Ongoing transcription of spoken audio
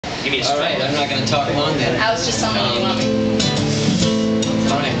Give me a straight. Alright, I'm not going to talk long then. I was just telling you you want me.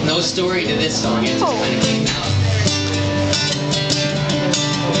 Alright, no story to this song. It just kind of came out.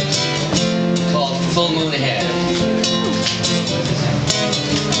 Called Full Moon Ahead.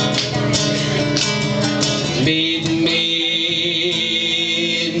 Meet me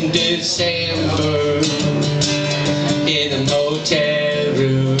in December in a motel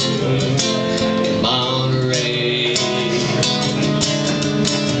room in Monterey.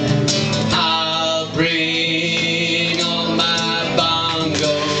 I'll bring all my bongos.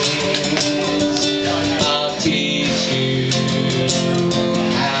 I'll teach you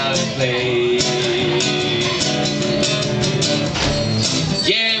how to play.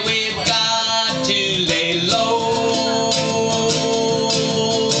 Yeah, we've got to lay low,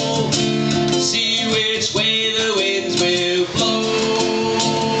 see which way the winds will blow.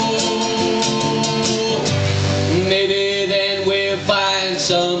 Maybe then we'll find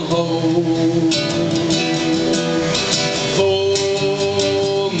some hope.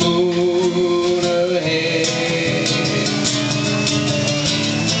 Full moon ahead.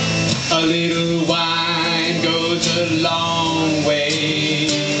 A little wine goes a long way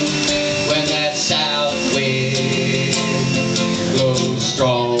when that south wind blows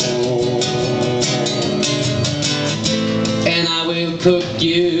strong. And I will cook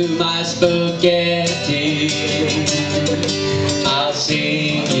you my spaghetti. I'll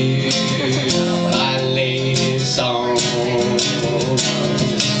sing you my latest song.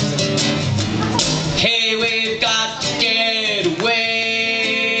 Hey, we've got to get away.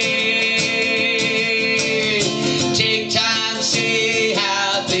 Take time to see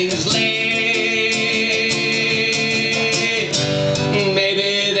how things lay.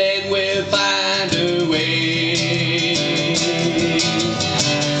 Maybe then we'll find a way.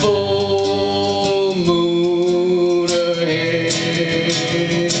 Full moon ahead.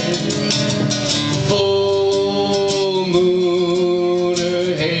 Full moon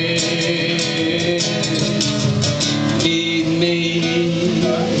ahead. Meet me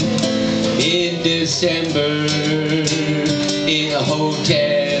in December in a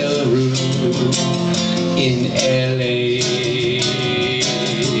hotel room in LA.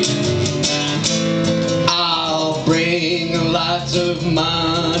 I'll bring lots of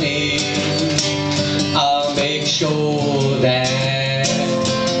money. I'll make sure that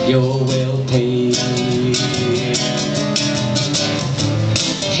you're well paid.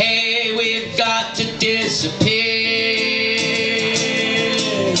 Hey, we've got to disappear.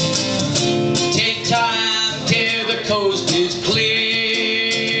 Take time till the coast is clear.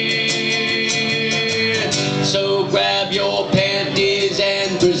 So grab your panties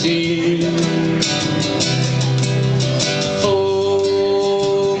and brassiere.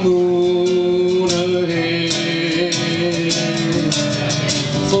 Full moon ahead.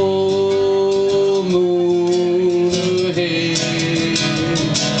 Full moon ahead.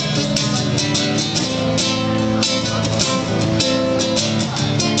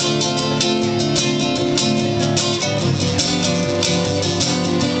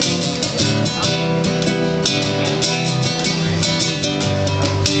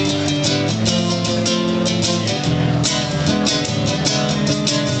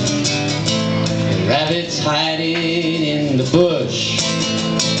 Rabbits hiding in the bush,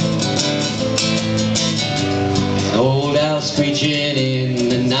 an old owl screeching in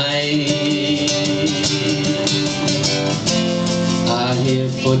the night. I hear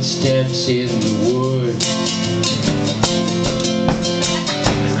footsteps in the woods.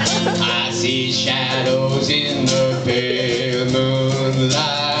 I see shadows in the pale moonlight.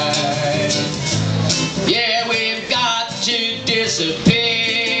 Yeah, we've got to disappear.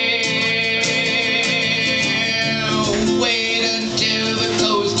 Wait until the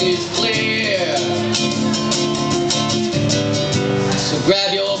coast is clear. So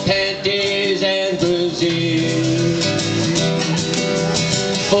grab your panties and brassiere.